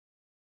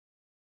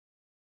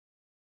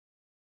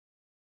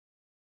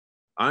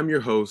I'm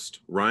your host,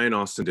 Ryan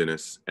Austin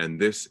Dennis, and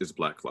this is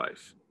Black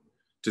Life.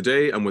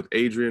 Today, I'm with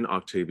Adrian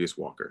Octavius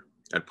Walker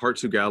at Part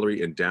 2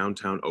 Gallery in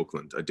downtown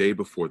Oakland, a day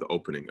before the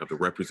opening of the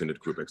Represented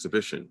Group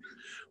exhibition,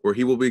 where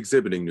he will be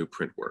exhibiting new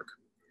print work.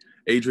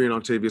 Adrian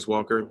Octavius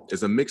Walker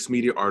is a mixed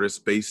media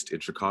artist based in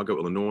Chicago,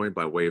 Illinois,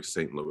 by way of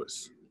St.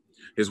 Louis.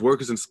 His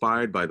work is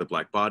inspired by the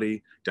Black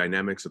body,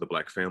 dynamics of the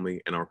Black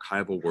family, and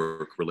archival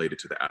work related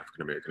to the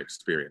African American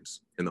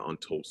experience and the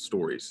untold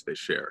stories they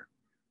share.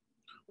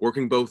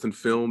 Working both in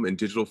film and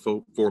digital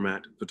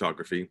format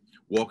photography,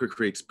 Walker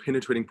creates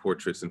penetrating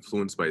portraits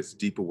influenced by his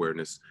deep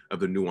awareness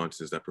of the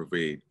nuances that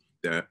pervade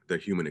the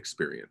human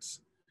experience.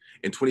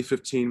 In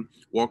 2015,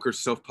 Walker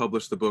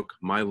self-published the book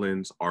My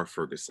Lens, Our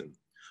Ferguson,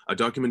 a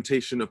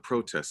documentation of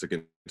protests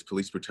against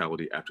police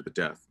brutality after the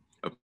death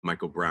of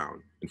Michael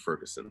Brown in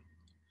Ferguson.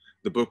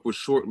 The book was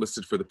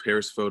shortlisted for the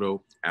Paris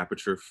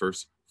Photo-Aperture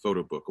First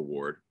PhotoBook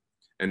Award,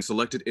 and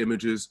selected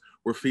images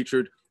were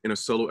featured in a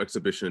solo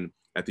exhibition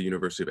at the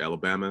University of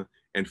Alabama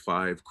and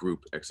 5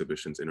 group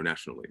exhibitions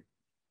internationally.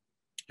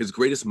 His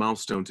greatest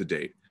milestone to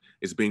date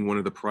is being one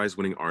of the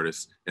prize-winning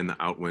artists in the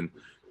Outwin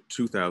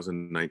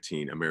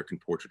 2019 American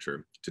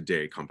Portraiture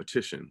Today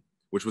competition,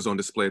 which was on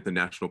display at the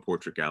National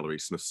Portrait Gallery,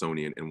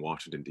 Smithsonian in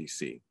Washington,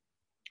 D.C.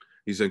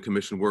 He's done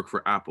commissioned work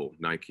for Apple,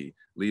 Nike,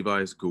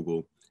 Levi's,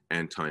 Google,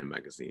 and Time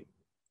magazine.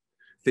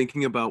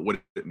 Thinking about what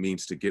it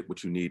means to get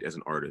what you need as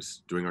an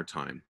artist during our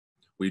time,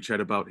 we chat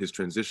about his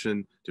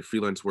transition to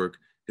freelance work,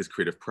 his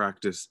creative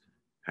practice,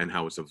 and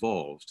how it's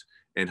evolved,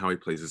 and how he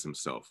places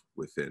himself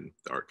within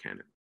the art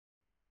canon.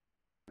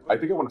 I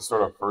think I want to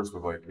start off first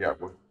with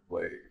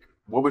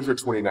what was your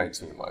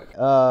 2019 like?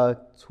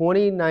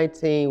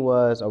 2019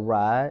 was a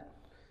ride.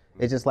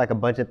 It's just like a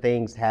bunch of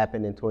things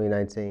happened in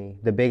 2019.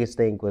 The biggest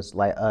thing was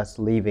like us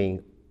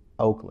leaving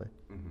Oakland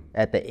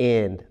at the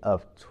end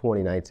of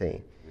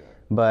 2019.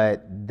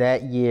 But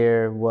that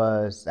year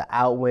was the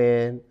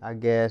Outwin, I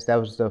guess. That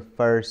was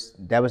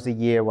the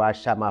year where I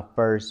shot my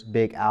first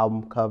big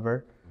album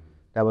cover.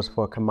 That was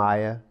for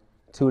Kamaya,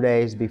 2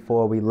 days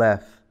before we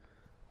left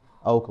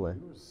Oakland.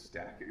 You were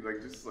stacking,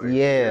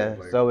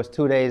 So it was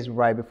 2 days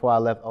right before I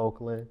left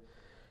Oakland.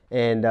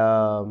 And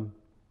I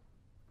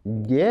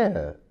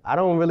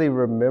don't really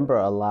remember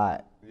a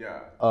lot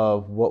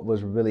of what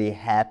was really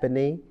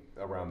happening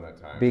around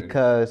that time.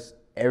 Because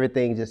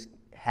everything just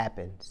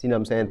happens. You know what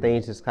I'm saying?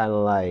 Things just kind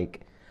of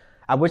like,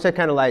 I wish I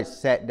kind of like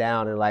sat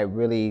down and like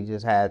really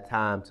just had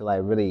time to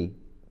like really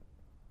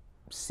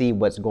see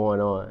what's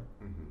going on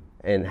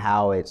and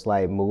how it's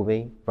like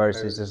moving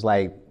versus just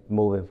like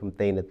moving from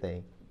thing to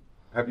thing.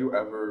 Have you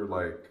ever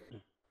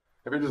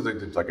just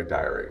did like a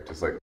diary,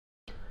 just like?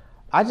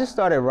 I just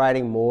started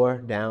writing more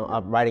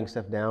down, writing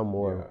stuff down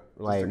more,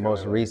 like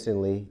most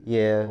recently,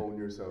 hone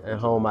yourself and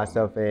hone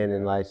myself in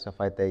and like stuff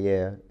like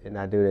that, And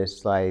I do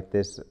this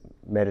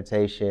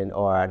meditation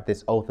or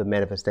this oath of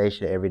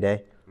manifestation every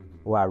day,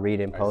 where I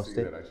read and post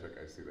it. I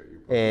see that you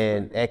post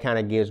and that kind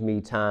of gives me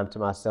time to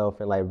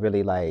myself and like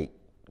really like,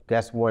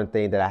 that's one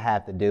thing that I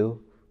have to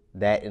do,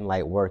 that and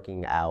like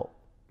working out.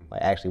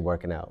 Like actually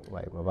working out,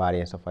 like my body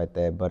and stuff like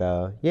that. But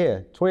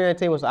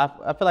 2019 was, I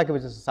feel like it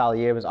was just a solid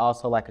year. It was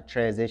also like a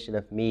transition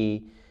of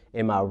me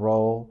in my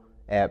role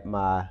at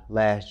my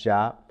last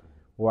job,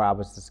 where I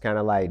was just kind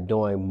of like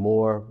doing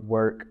more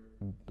work.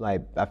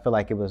 Like I feel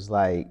like it was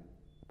like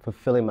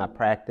fulfilling my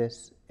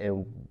practice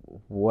and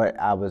what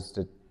I was,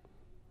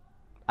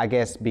 I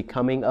guess,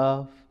 becoming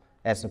of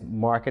as a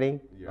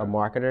marketer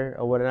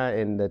or whatnot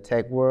in the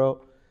tech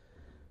world.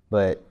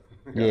 But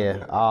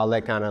all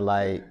that kind of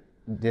like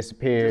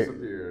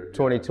disappeared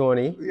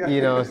 2020,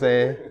 you know what I'm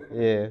saying?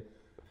 Yeah.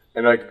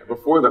 And like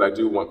before that, I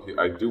do want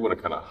to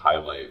kind of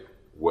highlight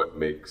what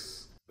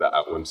makes the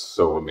Outwin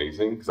so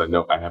amazing, because I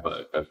know I have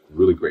a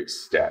really great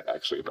stat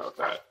actually about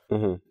that.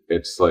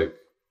 It's like,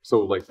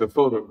 so like the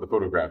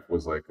photograph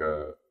was like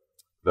the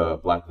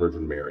Black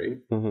Virgin Mary,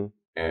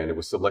 and it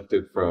was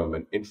selected from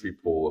an entry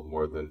pool of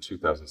more than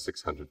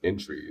 2,600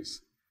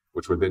 entries,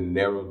 which were then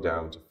narrowed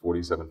down to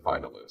 47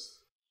 finalists.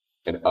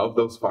 And of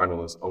those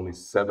finalists, only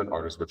 7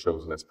 artists were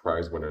chosen as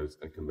prize winners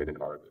and committed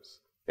artists.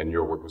 And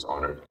your work was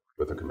honored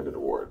with a committed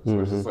award.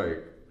 So it's just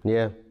like,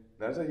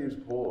 that's a huge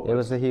pull. It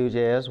was a huge,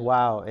 it's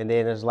wow. And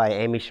then it's like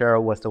Amy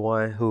Sherrill was the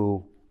one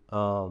who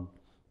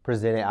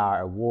presented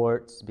our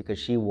awards, because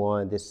she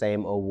won this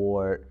same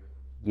award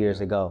years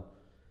ago.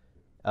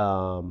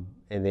 And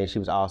then she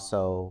was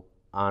also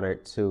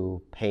honored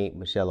to paint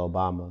Michelle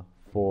Obama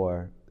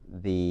for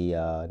the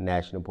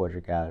National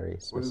Portrait Gallery.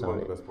 Which is one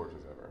of the best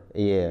portraits ever.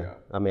 Yeah.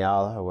 I mean,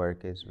 all her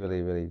work is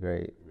really, really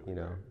great, you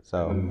know.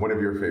 So and one of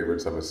your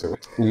favorites, I'm assuming.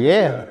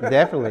 Yeah,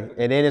 definitely.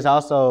 And then it's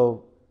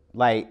also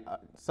like,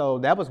 so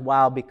that was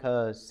wild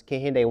because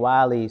Kehinde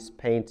Wiley's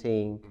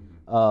painting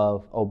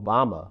of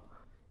Obama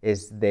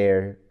is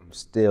there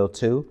still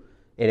too,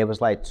 and it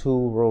was like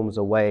 2 rooms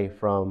away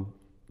from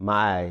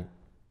my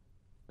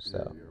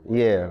from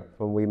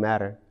We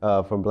Matter,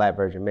 from Black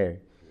Virgin Mary.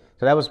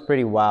 So that was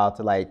pretty wild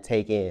to like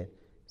take in.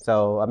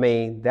 So I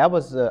mean, that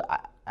was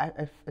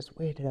it's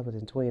weird that was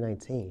in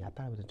 2019. I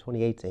thought it was in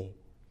 2018.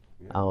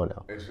 I don't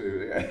know.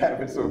 It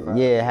happened so fast.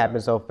 Yeah, it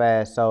happened so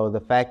fast. So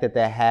the fact that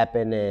that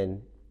happened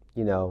and,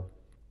 you know,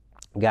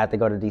 got to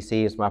go to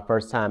DC. It's my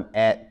first time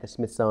at the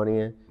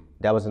Smithsonian.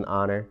 That was an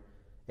honor.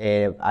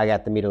 And I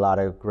got to meet a lot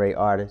of great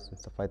artists and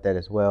stuff like that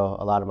as well.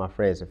 A lot of my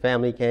friends and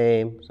family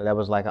came, so that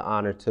was like an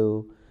honor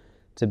too,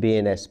 to be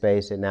in that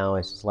space. And now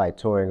it's just like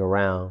touring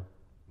around.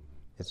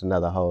 It's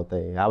another whole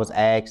thing. I was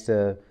asked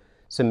to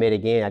submit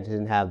again. I just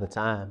didn't have the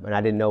time, and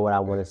I didn't know what I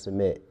wanted to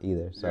submit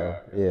either. So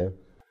yeah.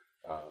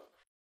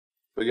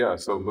 But yeah,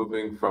 so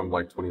moving from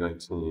like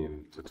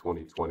 2019 to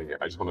 2020,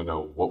 I just want to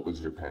know, what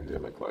was your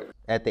pandemic like?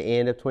 At the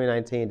end of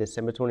 2019,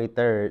 December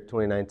 23rd,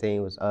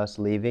 2019 was us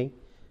leaving,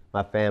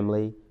 my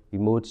family. We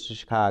moved to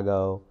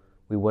Chicago.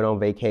 We went on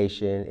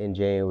vacation in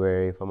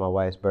January for my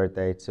wife's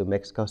birthday to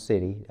Mexico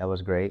City. That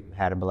was great,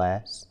 had a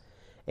blast.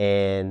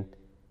 And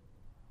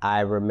I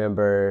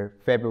remember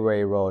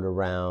February rolled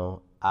around.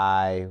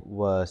 I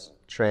was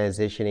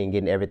transitioning,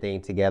 getting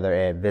everything together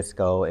at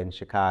Visco in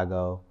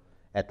Chicago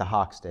at the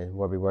Hoxton,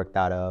 where we worked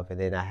out of.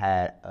 And then I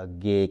had a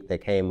gig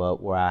that came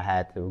up where I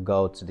had to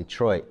go to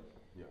Detroit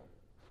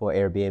for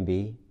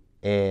Airbnb.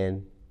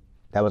 And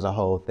that was a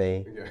whole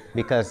thing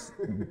because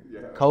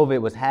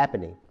COVID was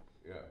happening.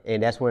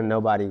 And that's when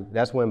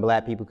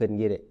Black people couldn't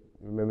get it.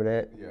 Remember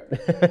that? Yeah.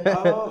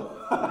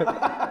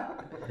 Oh.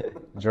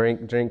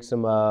 Drink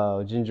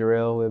some ginger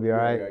ale, we'll be all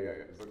right.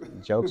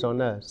 Jokes on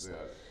us.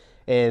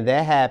 And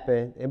that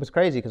happened. It was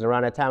crazy because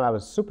around that time I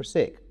was super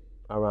sick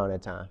around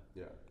that time.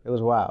 Yeah. It was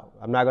wild.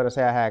 I'm not gonna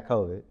say I had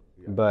COVID,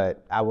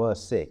 but I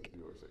was sick.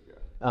 You were sick, yeah.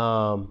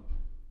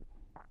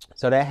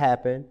 So that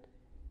happened.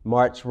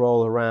 March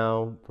rolled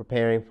around,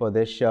 preparing for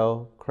this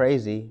show.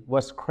 Crazy.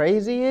 What's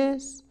crazy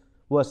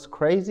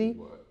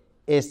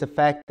is the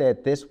fact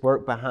that this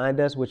work behind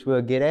us, which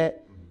we'll get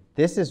at,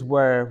 this is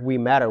where We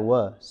Matter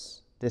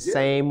was. The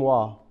same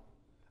wall.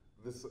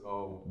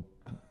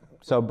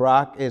 So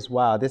Brock is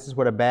wild. This is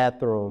where the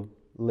bathroom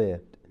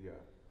lived. Yeah.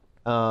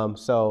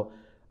 So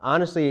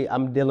honestly,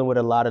 I'm dealing with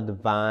a lot of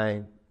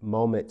divine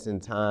moments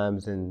and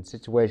times and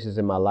situations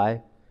in my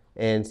life.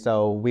 And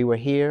so we were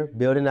here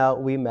building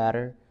out We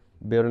Matter,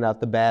 building out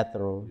the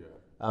bathroom.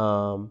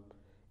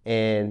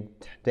 And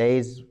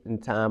days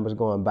and time was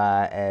going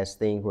by as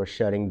things were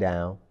shutting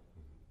down.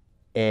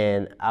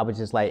 And I was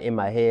just like in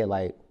my head,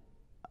 like,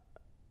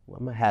 well,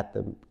 I'm gonna have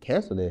to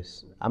cancel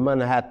this. I'm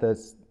gonna have to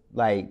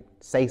like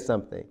say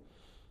something.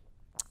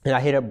 And I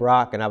hit up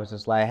Brock and I was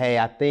just like, hey,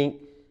 I think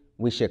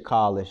we should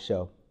call this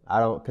show.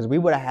 Because we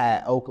would have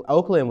had,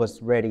 Oakland was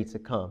ready to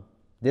come.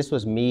 This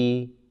was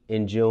me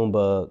and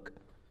Junebug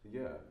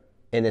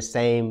in the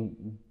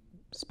same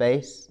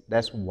space.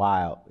 That's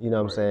wild, you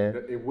know what I'm saying?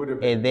 It would have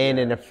been, and then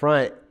in the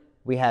front,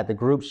 we had the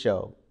group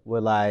show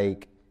with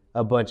like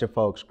a bunch of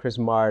folks, Chris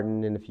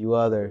Martin and a few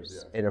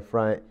others in the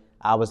front.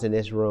 I was in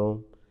this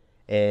room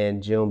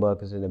and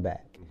Junebug was in the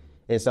back.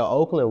 And so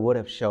Oakland would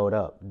have showed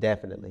up,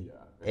 definitely.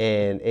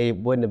 And it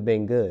wouldn't have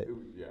been good.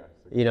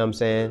 You know what I'm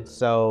saying?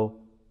 So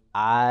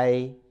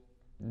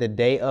the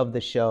day of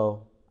the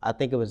show, I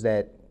think it was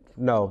the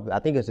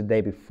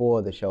day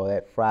before the show,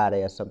 that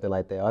Friday or something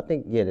like that. I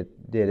think,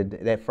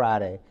 that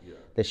Friday.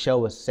 The show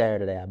was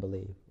Saturday, I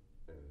believe.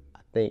 I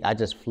think I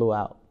just flew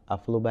out. I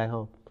flew back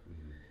home.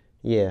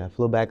 I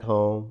flew back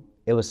home.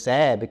 It was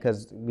sad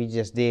because we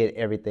just did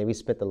everything. We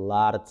spent a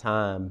lot of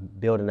time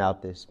building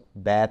out this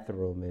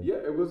bathroom. And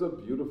it was a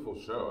beautiful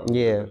show.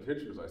 The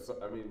pictures I saw,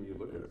 when you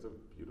look at it, it's a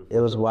beautiful show.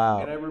 It was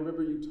wild. And I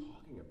remember you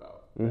talking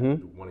about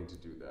wanting to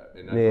do that.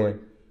 And I feel like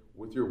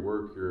with your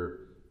work, you're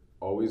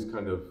always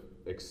kind of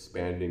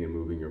expanding and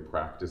moving your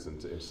practice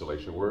into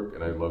installation work.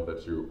 And I love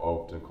that you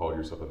often call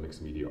yourself a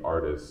mixed media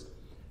artist.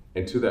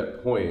 And to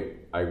that point,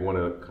 I want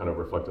to kind of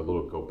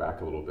go back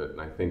a little bit.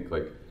 And I think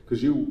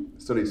because you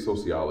study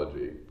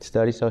sociology.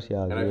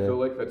 And I feel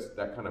like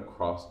that kind of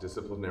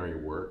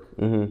cross-disciplinary work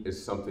is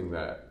something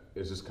that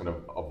is just kind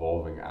of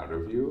evolving out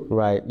of you.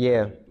 Right,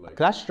 yeah.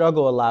 Because I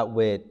struggle a lot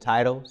with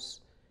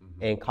titles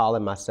and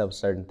calling myself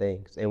certain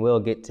things. And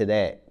we'll get to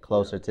that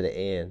closer to the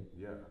end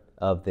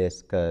of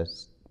this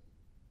because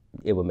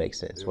it would make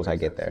sense once I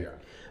get there.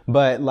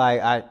 But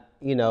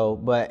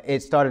but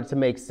it started to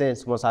make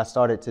sense once I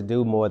started to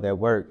do more of that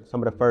work.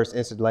 Some of the first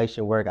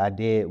installation work I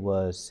did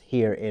was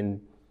here in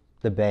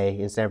the Bay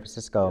in San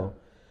Francisco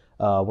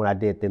when I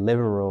did the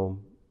living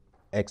room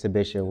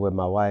exhibition with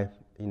my wife.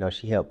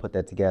 She helped put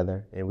that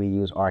together, and we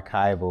used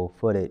archival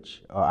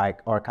footage, or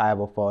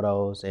archival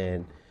photos,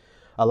 and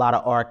a lot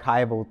of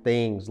archival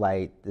things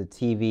like the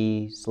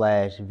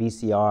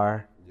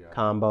TV/VCR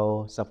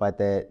combo, stuff like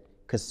that,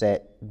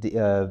 cassette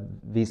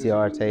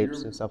VCR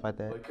tapes and stuff like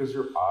that. Because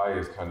your eye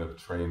is kind of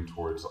trained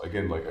towards,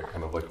 again, like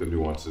the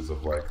nuances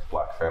of Black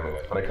family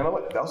life. And I kind of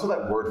also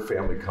that word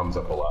family comes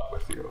up a lot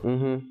with you.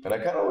 And I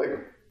kind of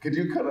could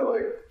you kind of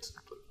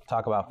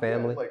talk about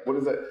family? What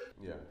is that?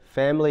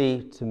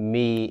 Family to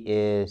me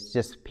is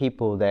just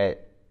people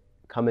that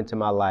come into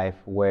my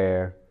life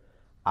where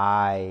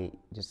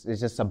it's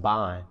just a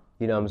bond.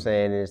 You know what I'm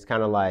saying? And it's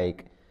kind of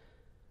like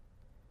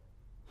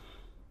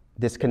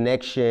this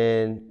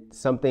connection,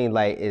 something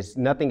like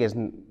nothing is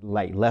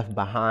like left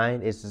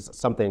behind. It's just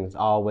something's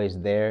always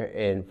there.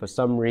 And for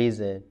some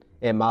reason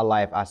in my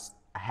life, I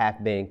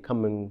have been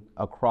coming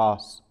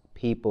across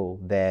people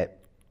that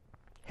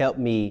help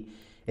me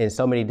in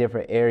so many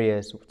different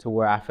areas to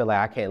where I feel like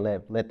I can't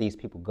let these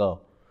people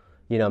go.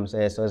 You know what I'm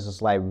saying? So it's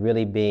just like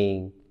really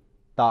being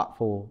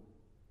thoughtful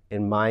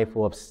and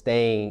mindful of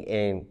staying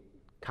in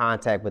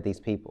contact with these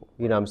people.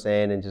 You know what I'm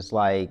saying? And just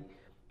like,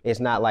 it's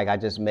not like I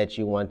just met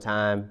you one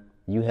time,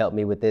 you helped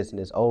me with this and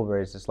it's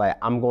over. It's just like,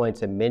 I'm going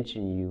to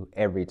mention you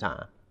every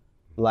time.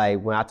 Like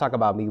when I talk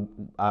about me,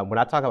 when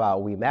I talk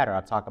about We Matter,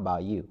 I talk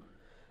about you.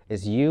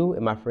 It's you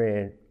and my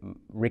friend,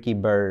 Ricky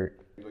Bird.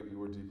 Like you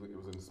were deeply, it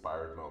was an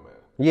inspired moment.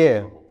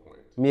 Yeah,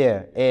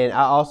 yeah. And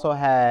I also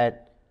had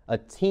a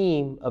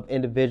team of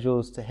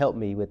individuals to help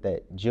me with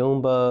that.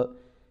 Junebug,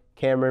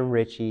 Cameron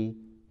Ritchie,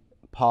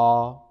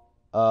 Paul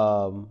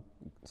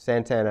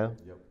Santana,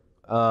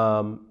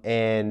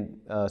 and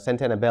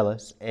Santana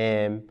Bellis,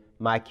 and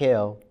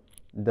Michael,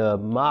 the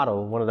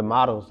model, one of the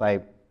models.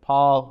 Like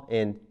Paul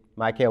and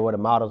Michael were the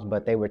models,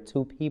 but they were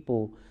two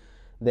people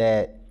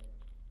that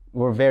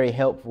were very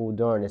helpful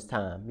during this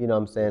time. You know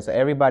what I'm saying? So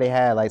everybody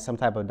had like some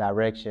type of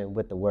direction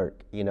with the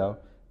work, you know,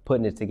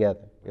 putting it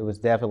together. It was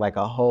definitely like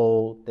a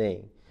whole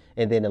thing.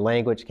 And then the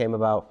language came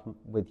about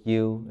with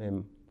you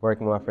and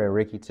working with my friend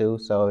Ricky too.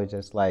 So it's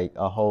just like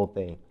a whole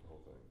thing.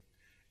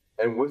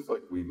 And with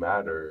like We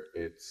Matter,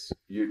 it's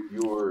you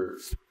were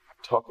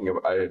talking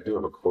about, I do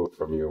have a quote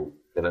from you,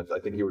 and I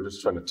think you were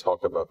just trying to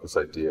talk about this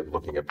idea of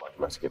looking at Black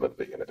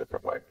masculinity in a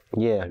different way.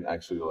 Yeah. And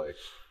actually like,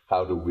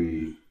 how do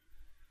we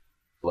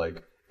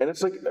like, and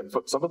it's like,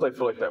 sometimes I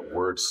feel like that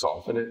word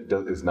soften it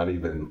is not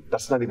even,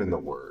 that's not even the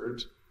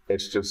word.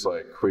 It's just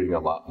like creating a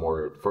lot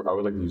more, I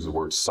would like to use the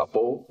word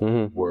supple,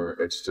 where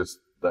it's just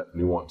that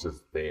nuance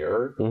is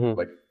there,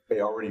 like they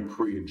already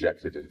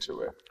pre-injected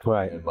into it.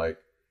 Right. And like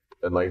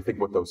I think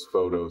with those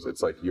photos,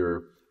 it's like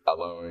you're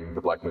allowing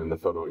the Black men in the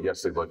photo,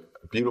 yes, they look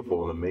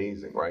beautiful and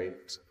amazing, right?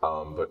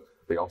 But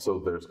there's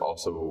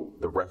also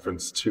the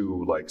reference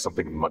to like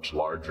something much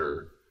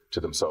larger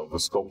to themselves, the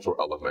sculptural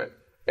element,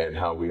 and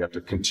how we have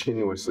to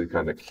continuously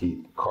kind of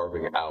keep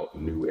carving out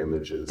new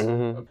images.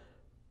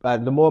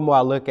 But the more and more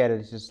I look at it,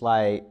 it's just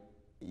like,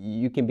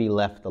 you can be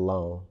left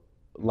alone,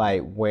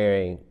 like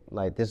wearing,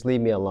 like just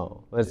leave me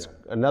alone.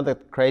 Another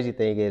crazy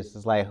thing is,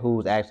 it's like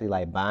who's actually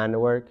like buying the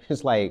work.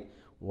 It's like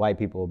white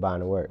people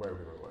buying the work. Right.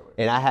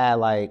 And I had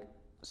like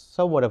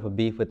somewhat of a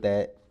beef with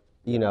that,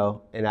 you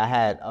know, and I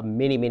had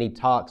many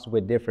talks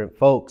with different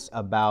folks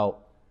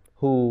about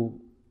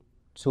who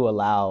to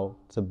allow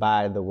to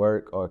buy the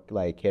work or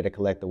like care to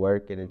collect the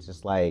work. And it's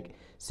just like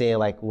seeing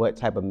like what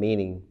type of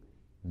meaning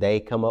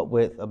they come up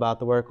with about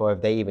the work, or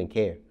if they even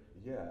care.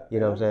 Yeah. You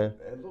know what I'm saying?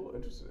 I'm a little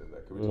interested in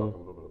that. Can we talk a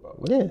little bit about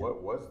like,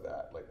 what was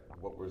that? Like,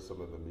 what were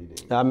some of the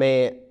meetings? I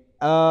mean,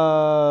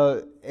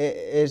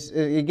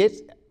 it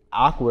gets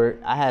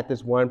awkward. I had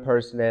this one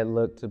person that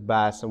looked to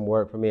buy some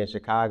work for me in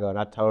Chicago, and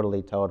I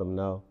totally told him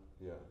no.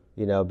 Yeah.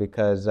 You know,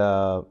 because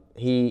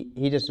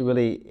he just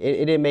really,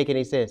 it didn't make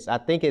any sense. I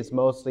think it's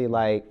mostly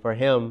like for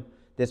him,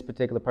 this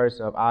particular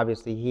person,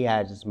 obviously he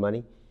has his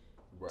money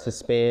to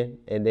spend,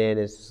 and then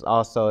it's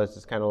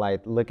just kind of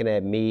like looking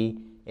at me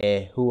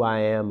and who I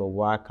am and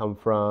where I come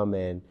from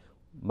and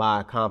my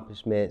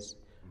accomplishments.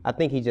 I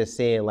think he's just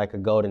seeing like a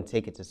golden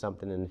ticket to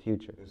something in the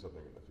future. There's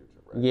something in the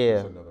future, right?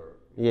 Yeah.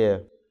 Yeah.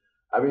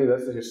 I mean,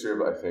 that's the history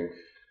of, I think,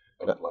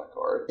 of Black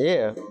art.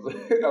 Yeah.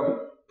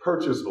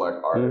 Purchase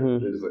Black art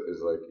is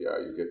like, yeah,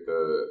 you get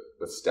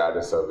the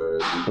status of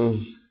it.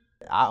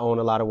 I own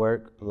a lot of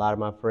work, a lot of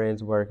my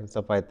friends' work and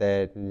stuff like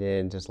that, and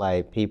then just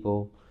like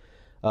people.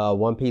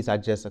 One piece I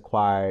just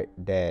acquired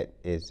that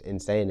is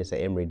insane. It's an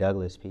Emory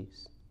Douglas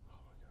piece.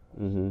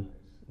 Oh my gosh.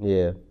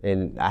 Yeah,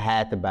 and I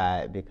had to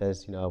buy it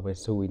because, you know,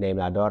 it's who we named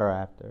our daughter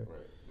after.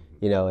 Right.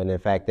 You know, and the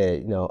fact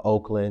that, you know,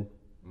 Oakland,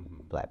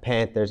 Black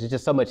Panthers, there's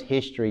just so much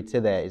history to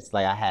that. It's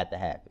like I had to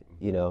have it.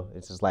 You know,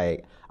 it's just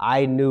like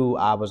I knew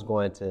I was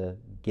going to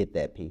get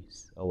that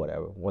piece or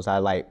whatever. Once I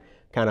like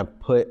kind of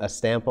put a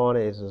stamp on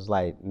it, it's just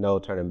like no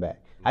turning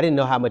back. I didn't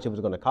know how much it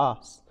was going to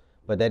cost.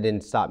 But that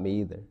didn't stop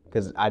me either,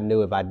 because I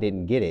knew if I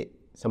didn't get it,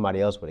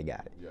 somebody else would have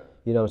got it. Yeah.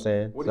 You know what I'm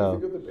saying? What do you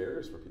think of the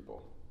barriers for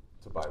people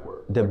to buy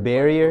work? The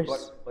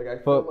barriers?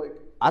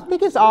 I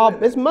think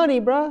it's money,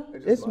 bro.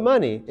 It's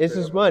money. It's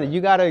just money. You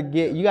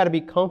gotta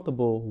be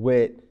comfortable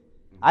with.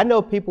 I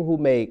know people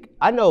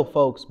I know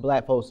folks,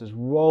 Black folks, is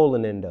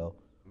rolling in though,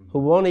 who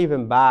won't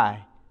even buy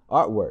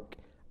artwork.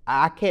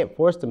 I can't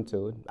force them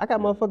to. I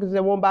got motherfuckers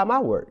that won't buy my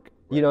work.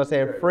 You know what I'm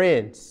saying?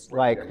 Friends,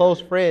 like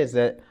close friends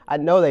that I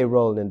know they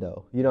rolling in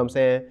dough. You know what I'm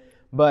saying?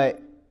 But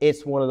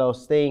it's one of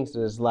those things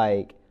that's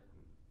like,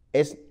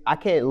 I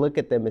can't look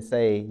at them and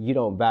say, you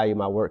don't value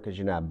my work because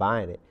you're not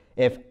buying it.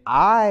 If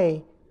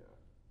I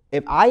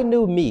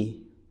knew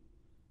me,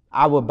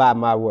 I would buy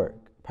my work.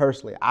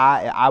 Personally,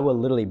 I would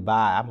literally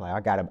buy. I'm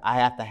like, I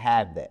have to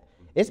have that.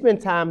 It's been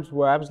times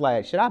where I was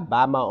like, should I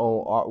buy my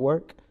own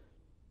artwork?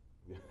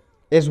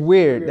 It's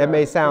weird. That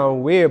may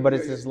sound weird, but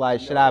it's just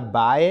like, should I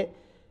buy it?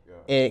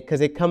 And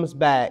because it comes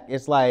back,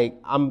 it's like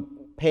I'm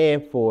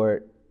paying for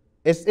it.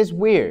 It's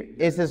weird.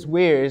 It's just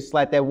weird. It's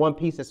like that one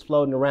piece that's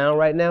floating around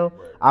right now.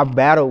 Right. I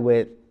battle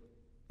with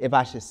if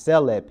I should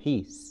sell that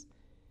piece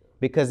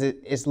because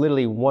it's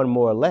literally one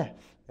more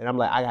left, and I'm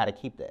like, I gotta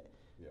keep that.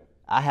 Yeah.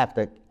 I have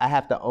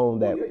to own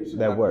that work. You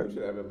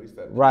should have at least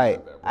that piece right.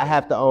 of that work. I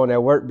have to own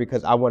that work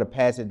because I want to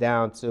pass it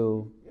down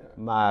to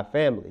my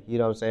family. You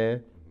know what I'm saying?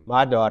 Mm-hmm.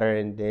 My daughter,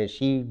 and then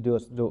she do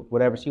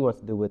whatever she wants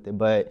to do with it.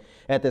 But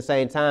at the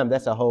same time,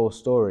 that's a whole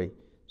story,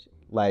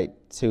 like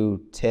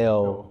to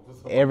tell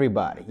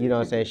everybody. You know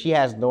what I'm saying? She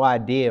has no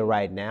idea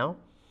right now,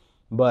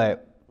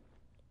 but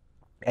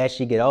as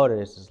she get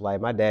older, it's just like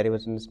my daddy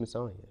was in the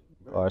Smithsonian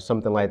or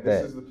something like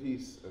that. This is the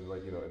piece, and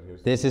like and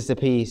here's this is the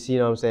piece. You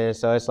know what I'm saying?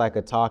 So it's like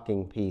a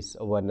talking piece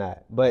or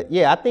whatnot. But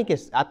yeah, I think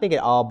it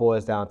all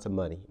boils down to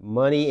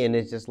money, and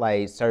it's just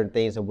like certain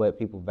things of what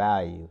people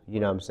value. You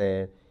know what I'm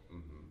saying?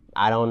 Mm-hmm.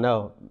 I don't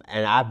know,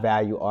 and I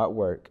value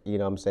artwork. You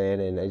know what I'm saying?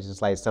 And it's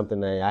just like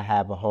something that I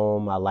have a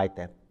home. I like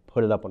to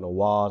put it up on the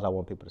walls. I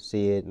want people to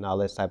see it and all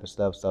this type of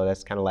stuff. So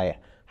that's kind of like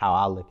how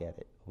I look at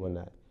it,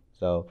 whatnot.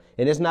 So,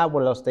 and it's not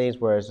one of those things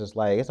where it's just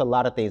like, it's a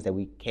lot of things that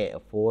we can't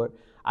afford.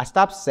 I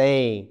stopped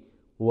saying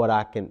what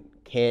I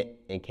can't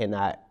and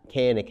cannot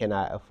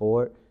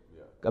afford.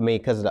 Yeah. I mean,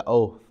 because of the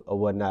oath or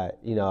whatnot.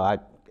 You know,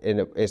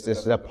 it's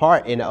just a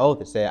part in the oath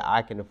that said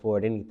I can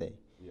afford anything.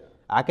 Yeah.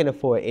 I can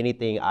afford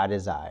anything I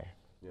desire.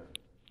 Yeah.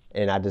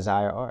 And I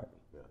desire art.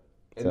 Yeah.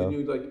 And then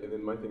and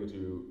then my thing is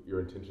your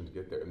intention to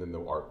get there, and then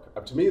the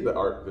art. To me, the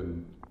art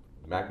then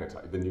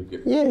magnetize. Then you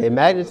get. Yeah, it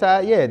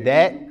magnetize. Yeah,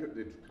 that.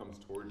 It comes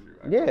towards you.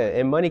 Yeah,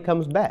 and money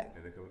comes back.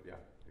 And it comes,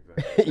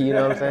 exactly. You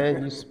know what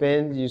I'm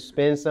saying? You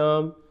spend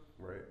some,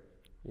 right?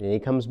 And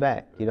it comes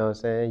back. You know what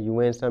I'm saying? You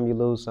win some, you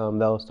lose some.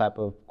 Those type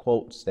of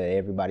quotes that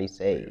everybody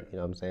say. Yeah. You know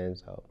what I'm saying?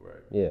 So,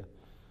 yeah.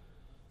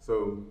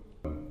 So,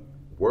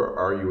 where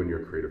are you in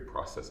your creative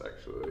process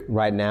actually?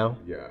 Right now?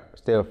 Yeah.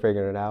 Still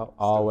figuring it out,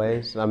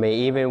 always. I mean,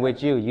 even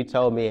with you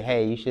told me,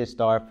 hey, you should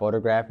start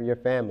photographing your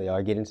family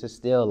or get into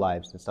still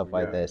lifes and stuff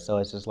like that. So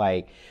it's just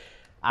like,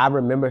 I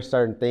remember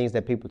certain things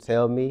that people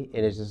tell me,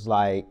 and it's just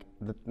like,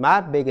 my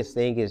biggest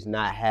thing is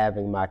not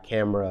having my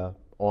camera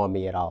on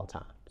me at all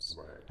times.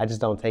 Right. I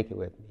just don't take it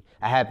with me.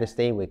 I have this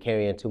thing with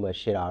carrying too much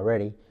shit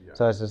already. Yeah.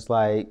 So it's just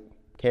like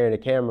carrying a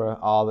camera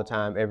all the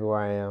time, everywhere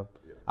I am.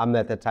 Yeah. I'm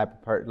not that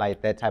type of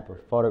that type of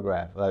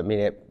photographer. I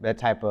mean, that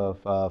type of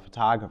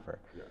photographer.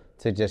 Yeah.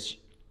 To just,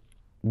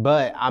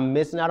 but I'm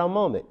missing out on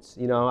moments.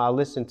 You know, I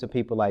listen to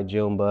people like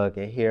Junebug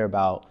and hear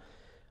about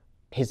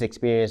his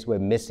experience with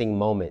missing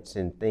moments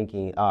and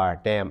thinking, oh,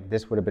 damn,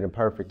 this would have been a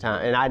perfect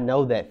time. And I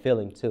know that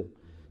feeling too.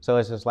 So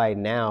it's just like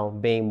now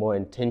being more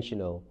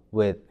intentional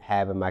with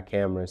having my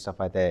camera and stuff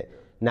like that.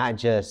 Not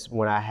just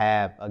when I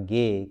have a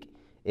gig,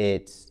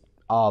 it's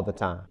all the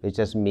time. It's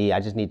just me,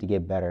 I just need to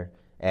get better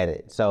at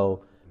it.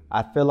 So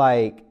I feel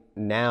like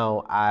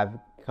now I've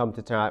come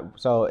to terms,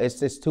 so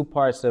it's two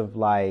parts of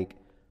like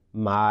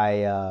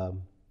my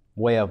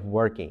way of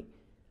working.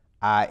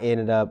 I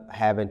ended up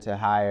having to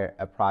hire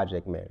a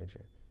project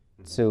manager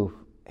to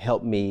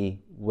help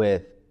me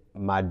with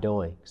my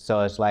doing.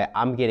 So it's like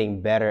I'm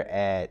getting better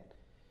at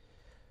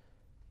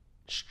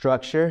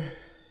structure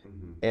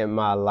in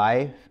my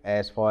life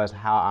as far as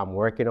how I'm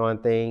working on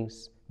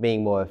things,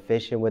 being more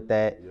efficient with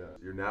that. Yeah,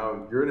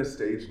 you're in a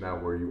stage now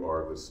where you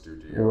are the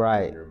studio,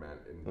 right?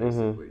 And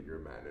basically you're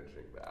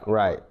managing the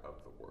output of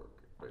the work,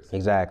 basically.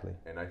 Exactly.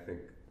 And I think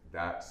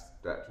that's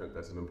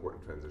an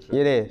important transition.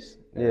 It is.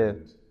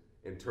 And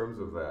in terms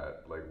of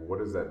that, like, what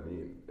does that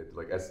mean?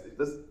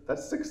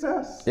 That's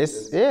success.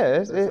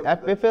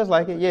 It feels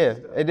like it. Yeah,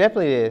 it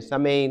definitely is. I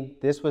mean,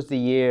 this was the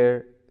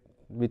year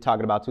we're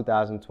talking about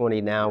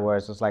 2020 now, where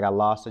it's just like I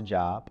lost a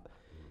job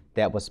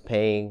that was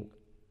paying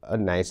a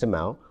nice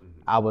amount.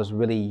 I was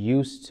really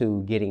used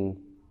to getting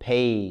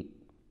paid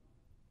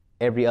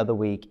every other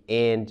week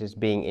and just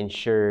being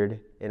insured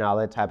and all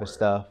that type of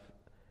stuff.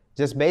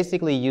 Just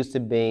basically used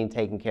to being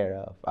taken care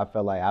of. I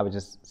felt like I was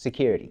just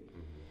security.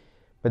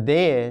 But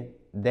then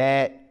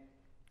that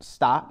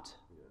stopped.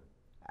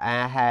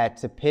 I had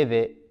to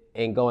pivot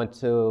and go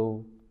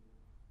into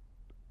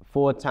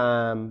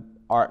full-time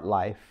art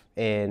life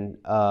and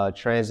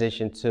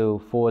transition to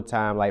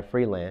full-time like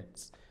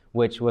freelance,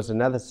 which was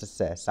another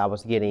success. I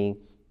was getting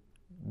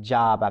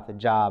job after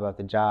job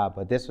after job,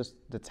 but this was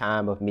the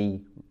time of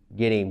me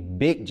getting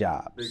big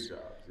jobs. Big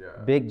jobs,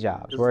 yeah. Big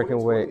jobs,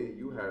 working with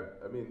you had,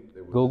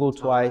 Google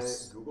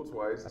twice.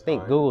 I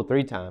think Google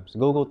 3 times.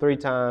 Google 3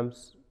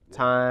 times,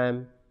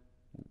 Time,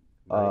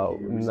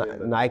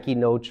 Nike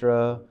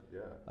Notra,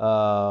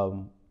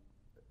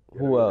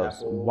 who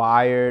else?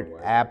 Wired,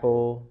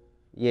 Apple,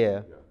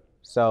 yeah.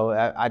 So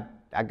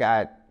I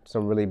got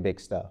some really big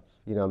stuff,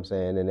 you know what I'm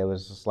saying? And it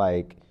was just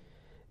like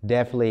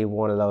definitely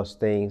one of those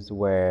things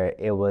where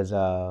it was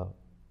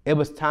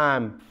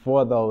time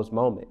for those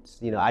moments.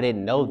 You know, I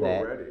didn't know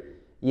that. Ready.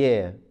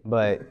 Yeah,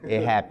 but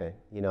it happened,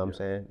 you know what I'm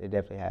saying? It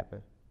definitely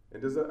happened.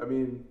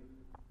 And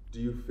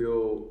do you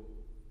feel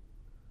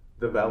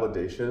the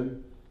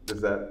validation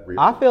Is that real?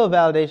 I feel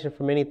validation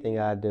from anything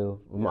I do,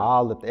 from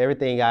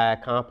everything I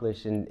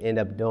accomplish and end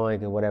up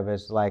doing and whatever.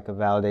 It's like a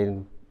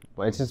validating.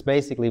 It's just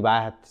basically why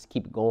I have to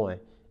keep going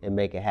and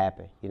make it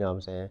happen. You know what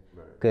I'm saying?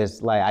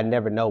 Because like I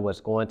never know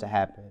what's going to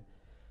happen.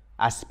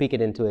 I speak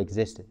it into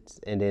existence,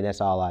 and then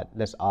that's all.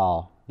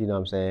 You know what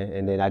I'm saying?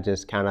 And then I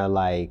just kind of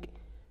like,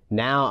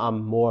 now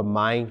I'm more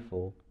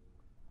mindful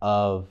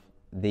of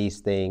these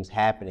things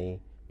happening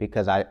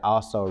because I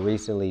also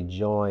recently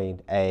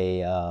joined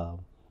a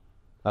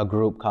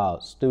group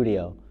called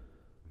Studio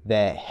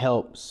that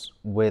helps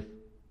with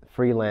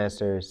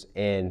freelancers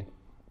and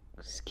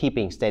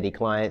keeping steady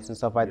clients and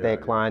stuff like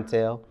that,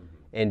 clientele,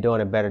 and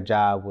doing a better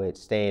job with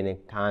staying in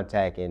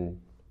contact and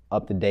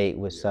up to date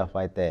with stuff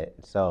like that.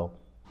 So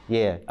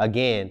yeah,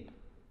 again,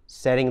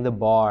 setting the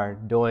bar,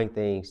 doing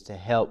things to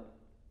help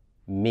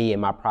me in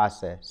my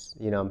process,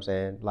 you know what I'm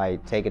saying?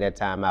 Like taking that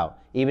time out.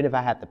 Even if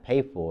I have to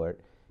pay for it,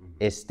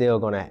 it's still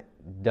gonna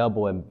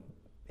double and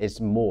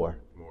it's more.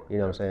 You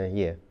know what I'm saying?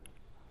 Yeah.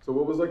 So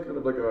what was like kind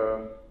of like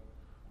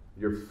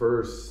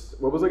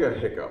what was like a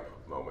hiccup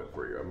moment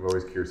for you? I'm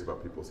always curious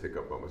about people's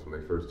hiccup moments when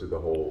they first did the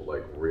whole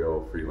like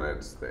real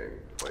freelance thing.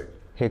 Like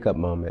hiccup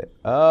moment.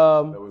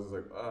 That was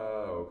like,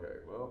 okay,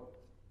 well.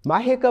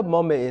 My hiccup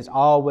moment is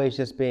always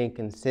just being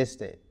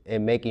consistent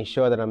and making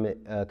sure that I'm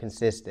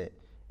consistent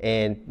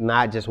and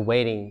not just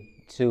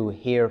waiting to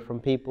hear from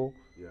people.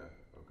 Yeah.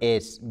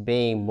 It's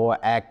being more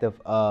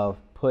active of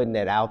putting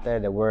it out there,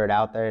 the word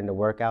out there and the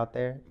work out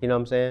there. You know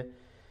what I'm saying?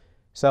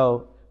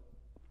 So,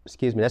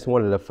 excuse me, that's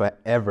one of the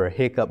forever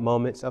hiccup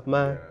moments of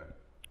mine.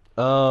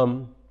 Yeah.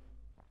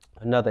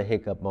 Another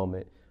hiccup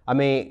moment. I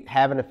mean,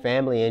 having a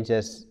family and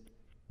just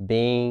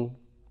being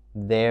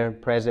there,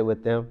 present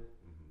with them.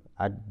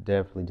 I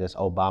definitely just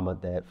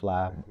Obama'd that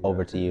fly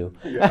over to you.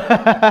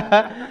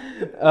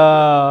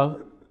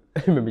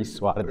 Remember you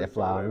swatted that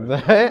fly.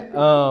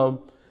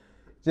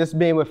 Just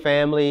being with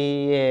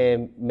family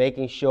and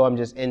making sure I'm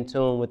just in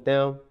tune with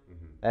them.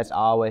 That's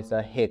always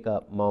a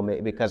hiccup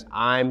moment because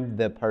I'm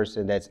the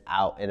person that's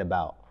out and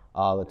about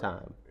all the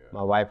time.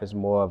 My wife is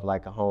more of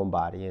like a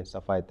homebody and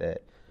stuff like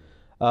that.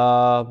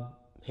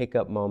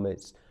 Hiccup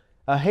moments.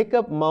 A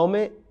hiccup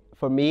moment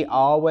for me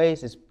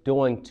always is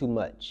doing too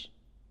much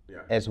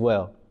as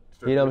well.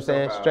 You know what I'm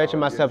saying? Stretching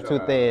myself too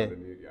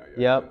thin.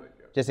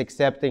 Yep. Just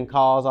accepting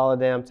calls all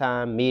the damn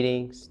time,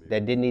 meetings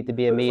that didn't need to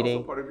be a meeting.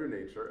 It's also part of your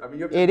nature. I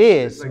mean, it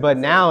is, like, but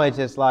now it's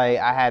just like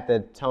I had to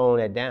tone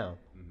it down.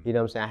 You know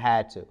what I'm saying? I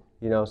had to.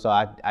 You know, so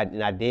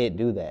I did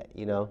do that.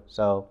 You know,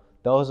 so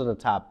those are the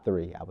top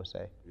three, I would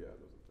say. Yeah.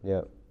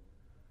 Yep.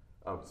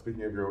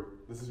 Speaking of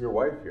this is your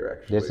wife here,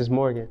 actually. This is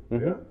Morgan.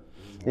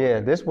 Yeah,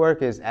 this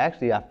work is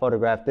actually, I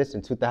photographed this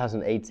in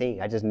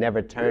 2018. I just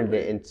never turned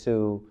it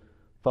into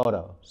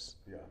photos.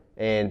 Yeah.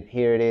 And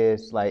here it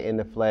is, like in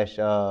the flesh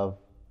of,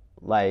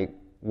 like,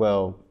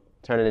 well,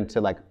 turn it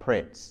into like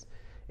prints.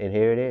 And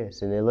here it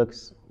is, and it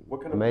looks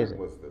What kind amazing. of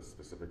print was this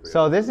specifically?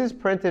 So this is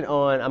printed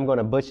on, I'm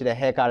gonna butcher the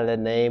heck out of the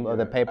name of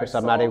the paper, so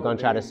I'm not even gonna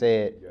try to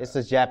say it. It's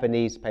a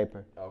Japanese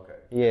paper. Okay.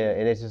 Yeah,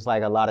 and it's just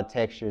like a lot of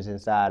textures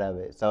inside of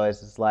it. So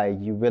it's just like,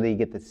 you really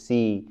get to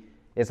see,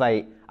 it's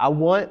like, I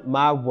want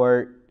my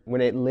work,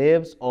 when it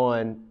lives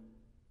on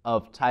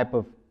a type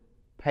of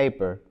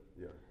paper,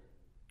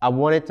 I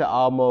want it to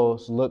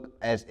almost look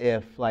as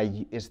if like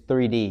it's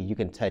 3D, you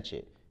can touch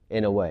it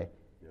in a way.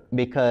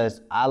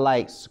 Because I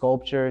like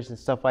sculptures and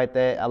stuff like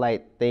that. I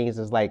like things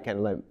that's like kind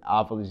of like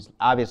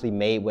obviously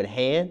made with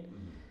hand.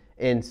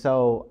 And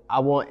so I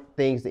want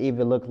things to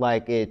even look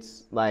like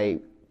it's like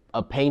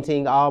a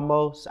painting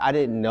almost. I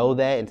didn't know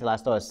that until I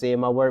started seeing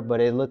my work, but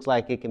it looks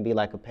like it can be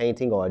like a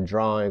painting or a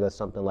drawing or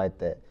something like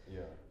that.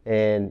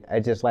 And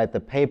I just like the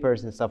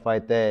papers and stuff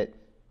like that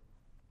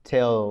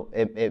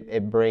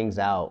it brings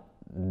out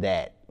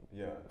that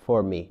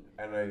for me.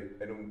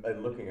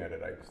 And looking at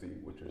it, I see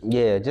what you're saying.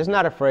 Yeah, just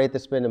not afraid to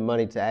spend the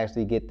money to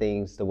actually get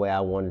things the way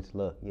I want it to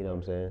look, you know what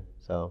I'm saying?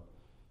 So,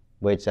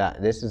 which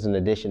this is an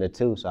edition of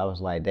 2, so I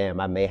was like, damn,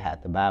 I may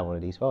have to buy one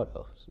of these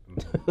photos.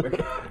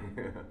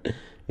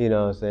 You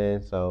know what I'm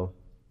saying? So,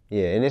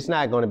 yeah, and it's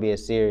not going to be a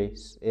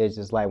series. It's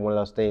just like one of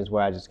those things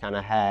where I just kind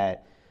of had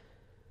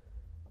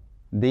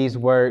these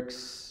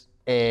works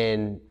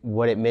and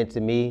what it meant to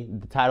me.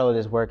 The title of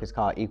this work is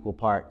called Equal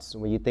Parts.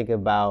 When you think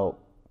about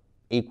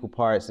equal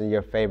parts in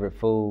your favorite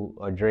food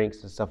or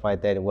drinks and stuff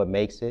like that and what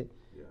makes it,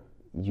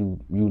 you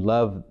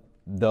love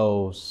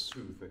those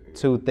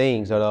two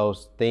things or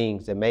those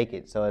things that make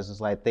it. So it's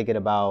just like thinking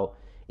about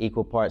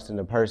equal parts in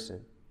the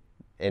person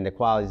and the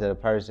qualities of the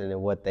person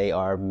and what they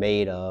are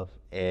made of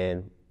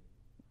and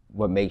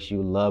what makes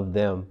you love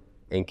them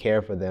and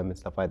care for them and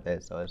stuff like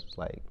that. So it's just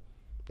like,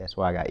 that's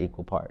why I got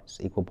Equal Parts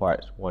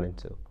 1 and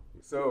 2.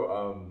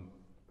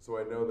 So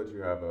I know that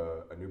you have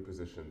a new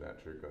position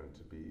that you're going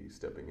to be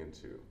stepping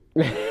into.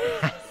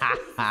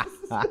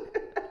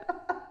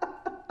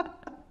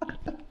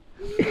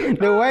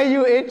 The way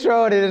you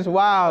introed it is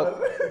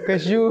wild,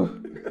 because you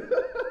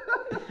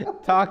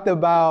talked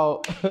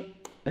about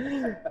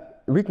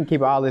We can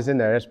keep all this in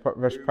there. That's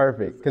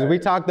perfect. Because we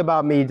talked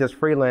about me just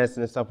freelancing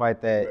and stuff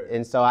like that. Right.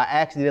 And so I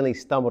accidentally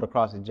stumbled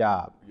across a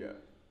job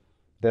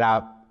that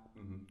I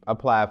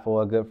applied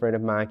for. A good friend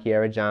of mine,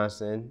 Kiara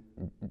Johnson,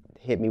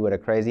 hit me with a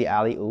crazy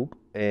alley-oop.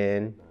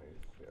 And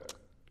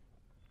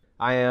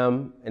I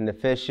am an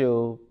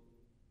official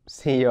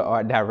senior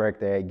art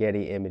director at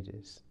Getty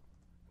Images.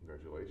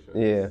 Congratulations.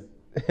 Yeah.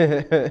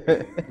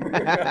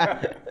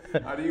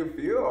 How do you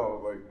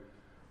feel? Like,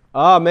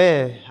 oh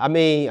man, I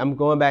mean, I'm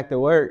going back to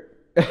work.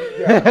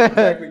 Yeah,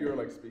 exactly. You were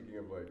like speaking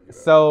of like.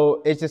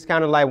 So it's just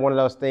kind of like one of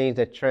those things,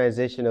 that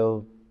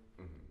transitional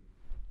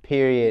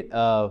period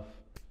of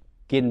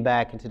getting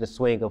back into the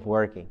swing of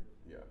working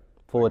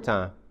full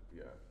time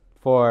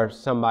for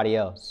somebody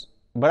else.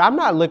 But I'm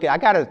not looking. I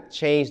gotta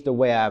change the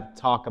way I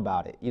talk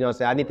about it. You know what I'm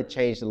saying? I need to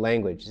change the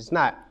language. It's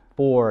not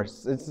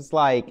forced. It's just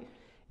like,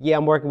 yeah,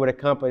 I'm working with a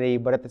company,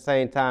 but at the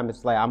same time,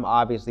 it's like I'm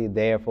obviously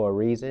there for a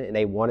reason, and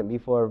they wanted me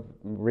for a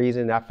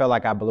reason. And I felt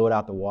like I blew it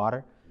out the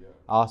water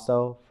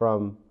also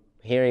from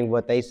hearing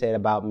what they said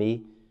about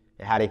me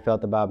and how they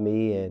felt about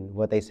me and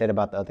what they said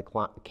about the other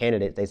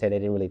candidates. They said they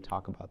didn't really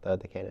talk about the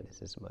other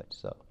candidates as much,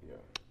 so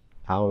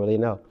I don't really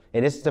know.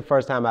 And this is the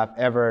first time I've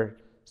ever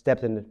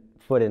stepped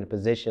foot in a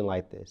position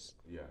like this.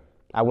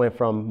 I went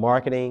from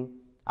marketing,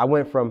 I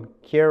went from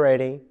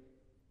curating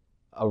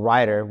a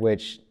writer,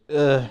 which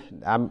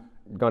I'm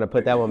gonna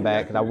put that one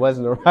back because I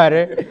wasn't a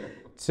writer,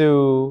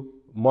 to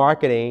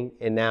marketing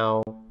and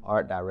now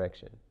art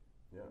direction.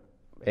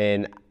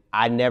 And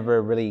I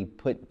never really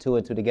put two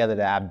and two together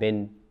that I've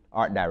been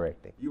art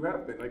directing. You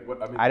have been, like, what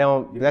I mean. I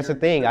don't. That's the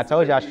thing. I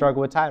told you I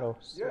struggle with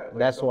titles. Yeah. Like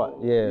that's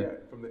what. Yeah.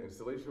 From the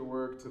installation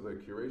work to the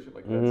curation,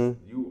 like that's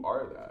you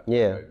are that.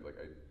 Yeah.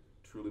 I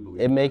truly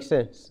believe. It makes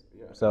sense.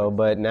 Yeah. So,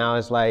 but now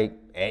it's like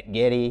at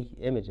Getty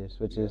Images,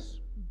 which is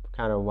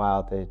kind of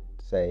wild to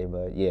say,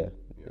 but yeah.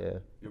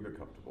 You'll get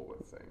comfortable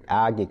with saying it.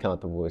 I'll get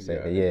comfortable with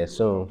saying it. Yeah,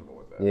 soon.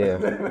 Yeah.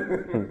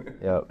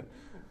 Yep.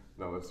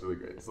 No, that's really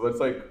great. So that's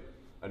like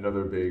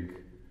another big.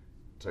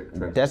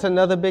 That's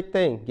another big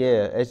thing.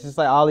 Yeah, it's just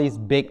like all these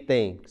big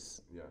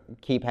things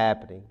keep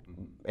happening,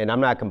 and I'm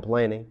not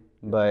complaining,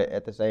 but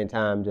at the same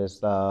time,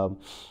 just I'm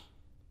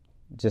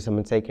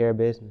gonna take care of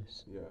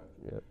business.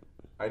 Yep.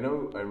 I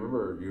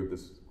remember you have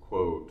this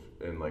quote,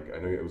 and like I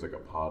know it was like a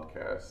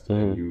podcast,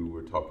 and you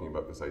were talking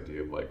about this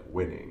idea of like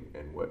winning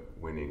and what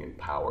winning and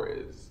power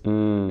is,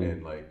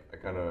 and like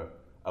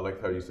I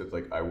liked how you said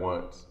like I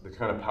want the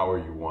kind of power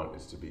you want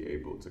is to be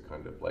able to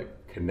kind of like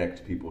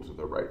connect people to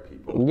the right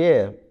people.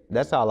 Yeah,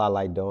 that's all I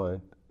like doing.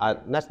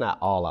 That's not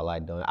all I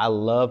like doing. I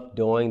love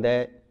doing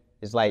that.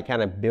 It's like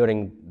kind of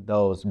building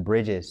those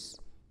bridges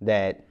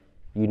that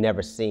you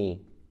never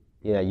seen.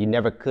 You know, you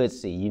never could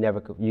see. You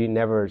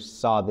never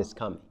saw this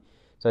coming.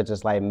 So it's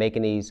just like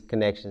making these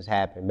connections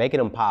happen, making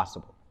them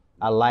possible.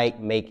 I like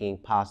making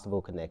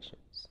possible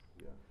connections.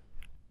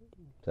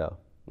 So,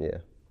 yeah.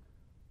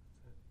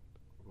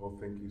 Well,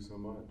 thank you so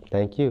much.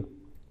 Thank you.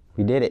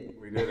 We did it.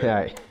 We did it. All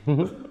right.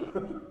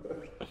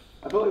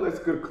 I feel like that's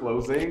good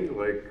closing.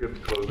 Was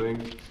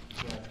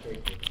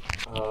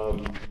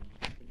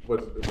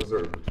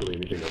there truly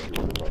anything else you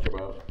want to talk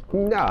about?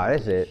 No,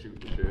 that's it. Shoot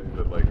the shit,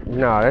 but like.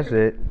 No, that's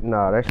it.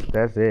 No,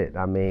 that's it.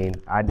 I mean,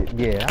 I did.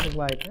 Yeah, I was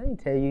like, I ain't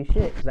tell you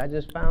shit because I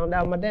just found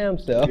out my damn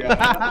self.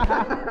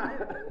 Yeah.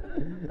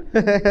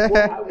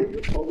 Well,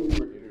 you told me you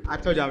were interviewing. I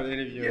told you I was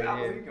interviewing. Yeah,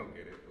 I was like, you don't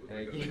get it.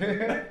 Thank you.